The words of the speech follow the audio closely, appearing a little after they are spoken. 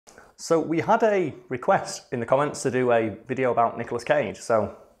So we had a request in the comments to do a video about Nicolas Cage,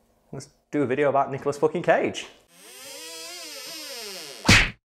 so let's do a video about Nicolas fucking Cage.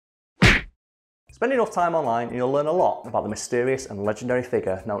 Spend enough time online and you'll learn a lot about the mysterious and legendary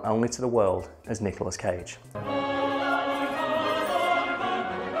figure known only to the world as Nicolas Cage. A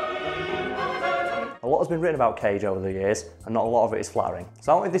lot has been written about Cage over the years, and not a lot of it is flattering.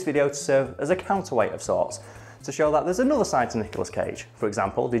 So I wanted this video to serve as a counterweight of sorts, to show that there's another side to Nicolas Cage. For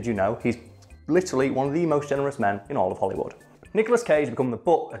example, did you know he's literally one of the most generous men in all of Hollywood? Nicolas Cage has become the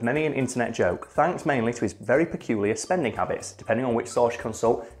butt of many an internet joke, thanks mainly to his very peculiar spending habits. Depending on which source you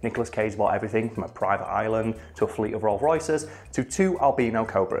consult, Nicolas Cage bought everything from a private island to a fleet of Rolls Royces to 2 albino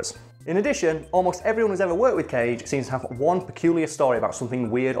cobras. In addition, almost everyone who's ever worked with Cage seems to have one peculiar story about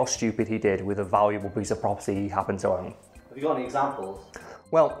something weird or stupid he did with a valuable piece of property he happened to own. Have you got any examples?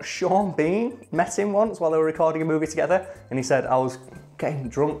 Well, Sean Bean met him once while they were recording a movie together, and he said, I was getting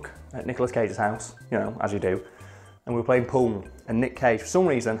drunk at Nicolas Cage's house, you know, as you do, and we were playing pool, and Nick Cage, for some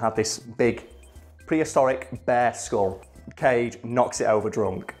reason, had this big, prehistoric bear skull. Cage knocks it over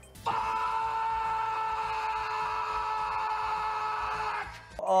drunk.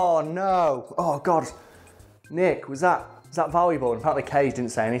 Oh no, oh God, Nick, was that valuable? And apparently Cage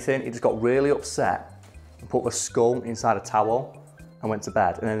didn't say anything, he just got really upset and put the skull inside a towel and went to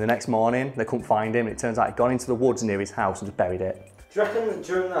bed. And then the next morning, they couldn't find him, and it turns out he'd gone into the woods near his house and just buried it. Do you reckon that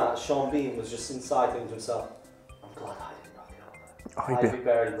during that, Sean Bean was just inside thinking to himself, I'm glad I didn't knock it over. I'd be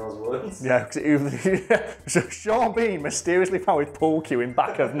buried in those woods. Yeah, because so Sean Bean mysteriously found with pool cue in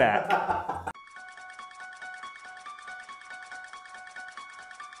back of neck.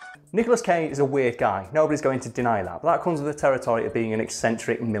 Nicolas Cage is a weird guy, nobody's going to deny that, but that comes with the territory of being an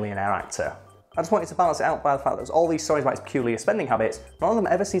eccentric millionaire actor. I just wanted to balance it out by the fact that there's all these stories about his peculiar spending habits, none of them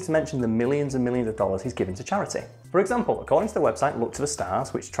ever seem to mention the millions and millions of dollars he's given to charity. For example, according to the website Look to the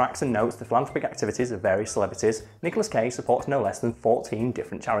Stars, which tracks and notes the philanthropic activities of various celebrities, Nicolas Cage supports no less than 14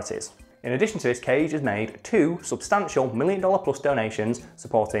 different charities. In addition to this, Cage has made 2 substantial $1 million plus donations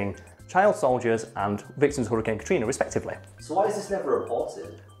supporting child soldiers and victims of Hurricane Katrina respectively. So why is this never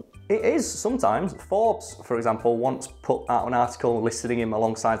reported? It is sometimes. Forbes, for example, once put out an article listing him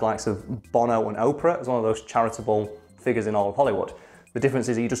alongside the likes of Bono and Oprah as one of those charitable figures in all of Hollywood. The difference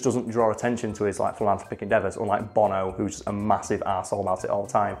is he just doesn't draw attention to his philanthropic endeavours, unlike Bono, who's a massive arsehole about it all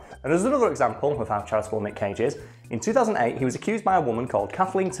the time. And there's another example of how charitable Nick Cage is. In 2008, he was accused by a woman called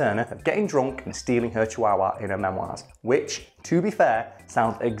Kathleen Turner of getting drunk and stealing her chihuahua in her memoirs, which, to be fair,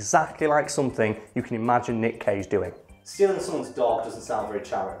 sounds exactly like something you can imagine Nick Cage doing. Stealing someone's dog doesn't sound very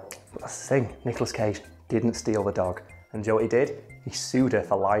charitable. But that's the thing, Nicolas Cage didn't steal the dog. And do you know what he did? He sued her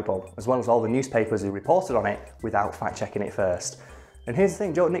for libel, as well as all the newspapers who reported on it without fact checking it first. And here's the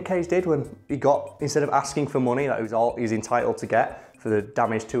thing, do you know what Nick Cage did when he got, instead of asking for money that he's entitled to get for the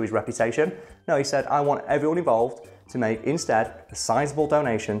damage to his reputation, no, he said, I want everyone involved to make instead a sizable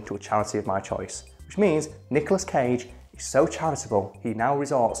donation to a charity of my choice. Which means Nicolas Cage is so charitable, he now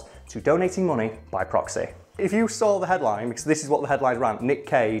resorts to donating money by proxy. If you saw the headline, because this is what the headline ran, Nick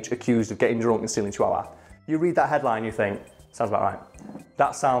Cage accused of getting drunk and stealing chihuahua, you read that headline, you think, sounds about right.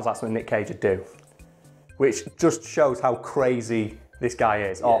 That sounds like something Nick Cage would do. Which just shows how crazy this guy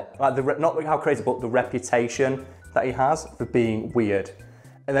is. Yeah. Or, not how crazy, but the reputation that he has for being weird.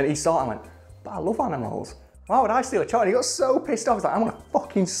 And then he saw it and went, but I love animals. Why would I steal a child? He got so pissed off, he's like, I'm gonna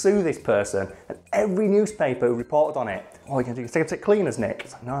fucking sue this person. And every newspaper who reported on it, all you can do is take him to cleaners, Nick.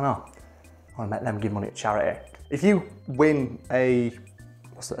 It's like, no. I want to let them give money to charity. If you win a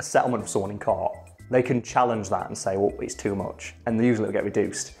settlement from someone in court, they can challenge that and say, well, it's too much. And usually it'll get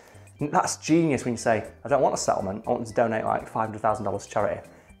reduced. And that's genius when you say, I don't want a settlement, I want to donate like $500,000 to charity.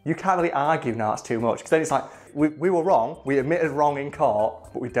 You can't really argue, no, that's too much. Because then it's like, we were wrong, we admitted wrong in court,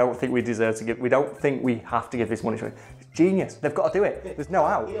 but we don't think we deserve to give, we don't think we have to give this money to it. It's genius, they've got to do it. There's no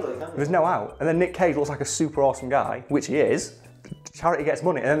out. There's no out. And then Nick Cage looks like a super awesome guy, which he is. Charity gets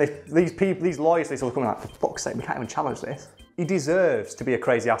money, and then these lawyers, they sort of come like, for fuck's sake, we can't even challenge this. He deserves to be a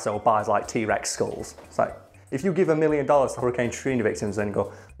crazy asshole who buys like T-Rex skulls. It's like, if you give $1 million to Hurricane Katrina victims and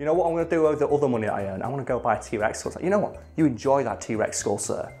go, you know what I'm going to do with the other money that I earn? I want to go buy a T-Rex skull. It's like, you know what? You enjoy that T-Rex skull,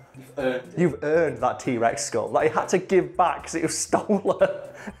 sir. You've earned that T-Rex skull. Like, he had to give back because it was stolen.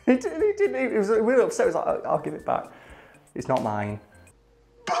 he didn't. He was really upset. He was like, I'll give it back. It's not mine.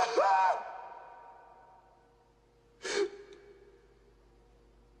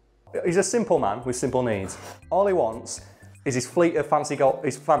 He's a simple man with simple needs. All he wants is his fleet of fancy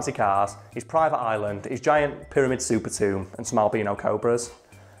cars, his private island, his giant pyramid super tomb, and some albino cobras.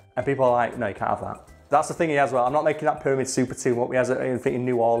 And people are like, no, you can't have that. That's the thing he has. Well, I'm not making that pyramid super tomb up. He has a thing in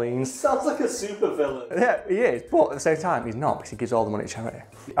New Orleans. Sounds like a super villain. Yeah, he is. But at the same time, he's not because he gives all the money to charity.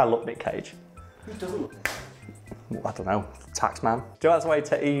 I love Nick Cage. Who doesn't look Nick? I don't know, tax man. Do you know that's why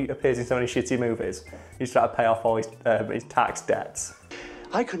he appears in so many shitty movies? He's trying to pay off all his tax debts.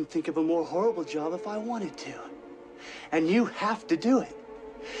 I couldn't think of a more horrible job if I wanted to. And you have to do it.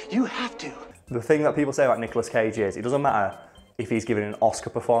 You have to. The thing that people say about Nicolas Cage is, it doesn't matter if he's giving an Oscar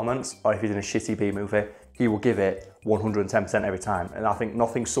performance or if he's in a shitty B movie, he will give it 110% every time. And I think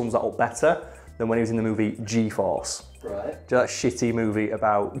nothing sums that up better than when he was in the movie G-Force. Right. Do you know that shitty movie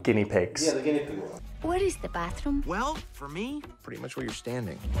about guinea pigs? Yeah, the guinea pig one. What is the bathroom? Well, for me, pretty much where you're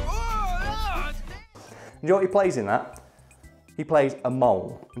standing. Do you know what he plays in that? He plays a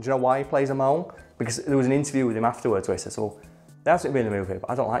mole. And do you know why he plays a mole? Because there was an interview with him afterwards where he says, well, they have to be in the movie,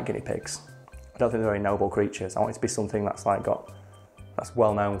 but I don't like guinea pigs. I don't think they're very noble creatures. I want it to be something that's that's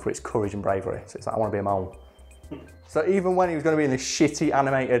well known for its courage and bravery. So it's like, I want to be a mole. So even when he was going to be in this shitty,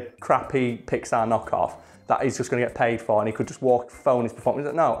 animated, crappy Pixar knockoff, that he's just going to get paid for, and he could just phone his performance. He's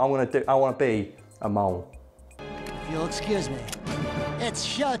like, no, I want to be a mole. If you'll excuse me, it's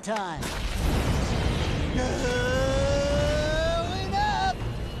showtime. Going up.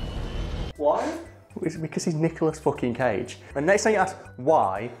 Why? It's because he's Nicolas fucking Cage. And next time you ask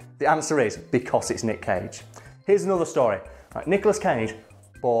why, the answer is because it's Nick Cage. Here's another story. Right, Nicolas Cage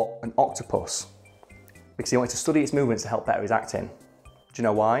bought an octopus because he wanted to study its movements to help better his acting. Do you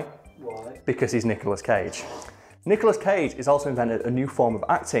know why? Why? Because he's Nicolas Cage. Nicolas Cage has also invented a new form of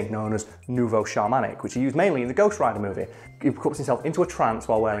acting known as nouveau shamanic, which he used mainly in the Ghost Rider movie. He puts himself into a trance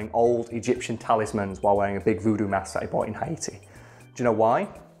while wearing old Egyptian talismans while wearing a big voodoo mask that he bought in Haiti. Do you know why?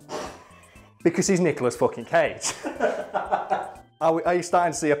 Because he's Nicolas fucking Cage. Are you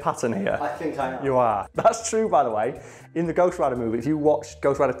starting to see a pattern here? I think I am. You are. That's true, by the way. In the Ghost Rider movie, if you watch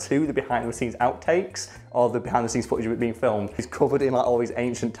Ghost Rider 2, the behind-the-scenes outtakes, or the behind-the-scenes footage of it being filmed, he's covered in like all these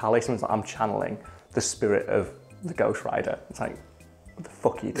ancient talismans. Like, I'm channeling the spirit of the Ghost Rider. It's like, what the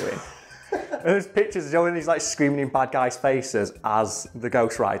fuck are you doing? And there's pictures of when he's like screaming in bad guys' faces as the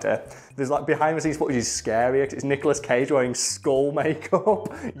Ghost Rider. There's like behind-the-scenes footage is scary because it's Nicolas Cage wearing skull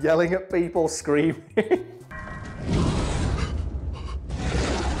makeup, yelling at people, screaming.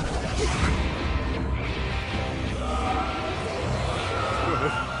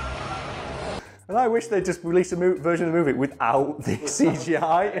 And I wish they'd just released a version of the movie without the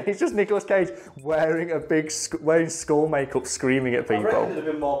CGI. And it's just Nicolas Cage wearing wearing skull makeup, screaming at people. I reckon it'd have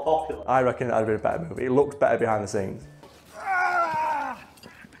been more popular. I reckon that'd have been a better movie. It looks better behind the scenes.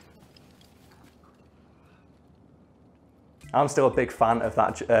 I'm still a big fan of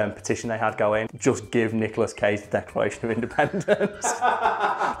that petition they had going. Just give Nicolas Cage the Declaration of Independence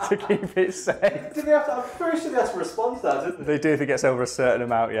to keep it safe. Did they have to, I'm pretty sure they had to respond to that, didn't they? They do if it gets over a certain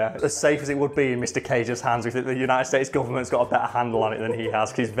amount, yeah. As safe as it would be in Mr. Cage's hands, we think the United States government's got a better handle on it than he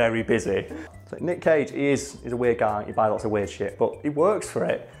has because he's very busy. So Nick Cage is a weird guy. He buys lots of weird shit, but he works for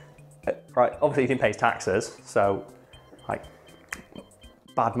it. Right, obviously he didn't pay his taxes, so like,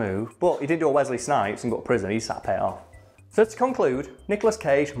 bad move. But he didn't do a Wesley Snipes and go to prison. He sat to pay it off. So to conclude, Nicolas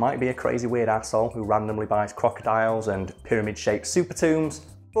Cage might be a crazy weird asshole who randomly buys crocodiles and pyramid-shaped super tombs,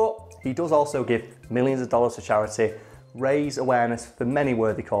 but he does also give millions of dollars to charity, raise awareness for many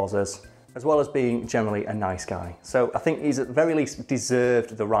worthy causes, as well as being generally a nice guy. So I think he's at the very least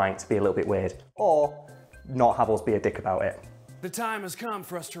deserved the right to be a little bit weird, or not have us be a dick about it. The time has come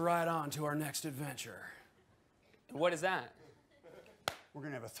for us to ride on to our next adventure. What is that? We're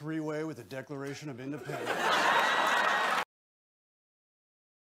gonna have a three-way with the Declaration of Independence.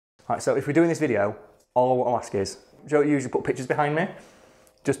 Right, so if we're doing this video, all I want to ask is, do you usually put pictures behind me?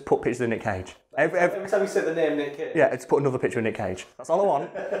 Just put pictures of Nick Cage. Every time you say the name Nick Cage? Yeah, just put another picture of Nick Cage. That's all I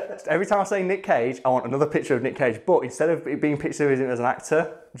want. Just every time I say Nick Cage, I want another picture of Nick Cage. But instead of it being pictures of him as an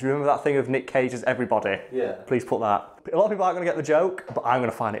actor, do you remember that thing of Nick Cage as everybody? Yeah. Please put that. A lot of people aren't going to get the joke, but I'm going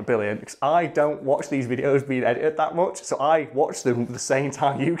to find it brilliant because I don't watch these videos being edited that much. So I watch them the same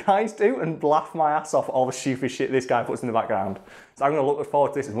time you guys do and laugh my ass off at all the stupid shit this guy puts in the background. So I'm going to look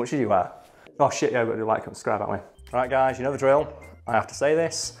forward to this as much as you are. Oh shit, yeah, I've got to do like and subscribe, haven't we? Alright guys, you know the drill. I have to say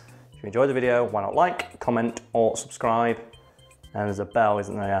this. If you enjoyed the video, why not like, comment, or subscribe? And there's a bell,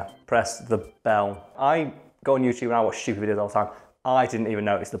 isn't there? Yeah. Press the bell. I go on YouTube and I watch stupid videos all the time. I didn't even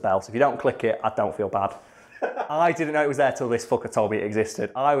notice the bell, so if you don't click it, I don't feel bad. I didn't know it was there till this fucker told me it existed.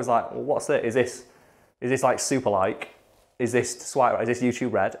 I was like, well, what's it? Is this like super like? Is this swipe? Is this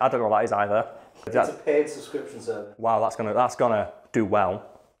YouTube Red? I don't know what that is either. It's a paid subscription service. Wow, that's gonna do well.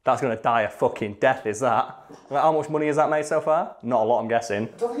 That's going to die a fucking death, is that? Like, how much money has that made so far? Not a lot, I'm guessing.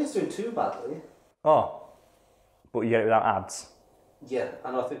 I don't think it's doing too badly. Oh, but you get it without ads. Yeah,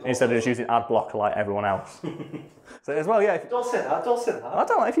 and I think... Instead of just using ad blocker like everyone else. So as well, yeah. Don't say that, don't say that. I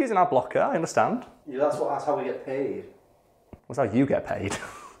don't know if you're using ad blocker, I understand. Yeah, that's how we get paid. That's how you get paid.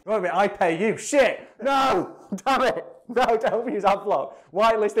 Wait a minute, I pay you. Shit! No! Damn it! No, don't use ad block.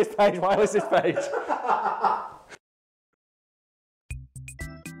 Whitelist this page, whitelist this page.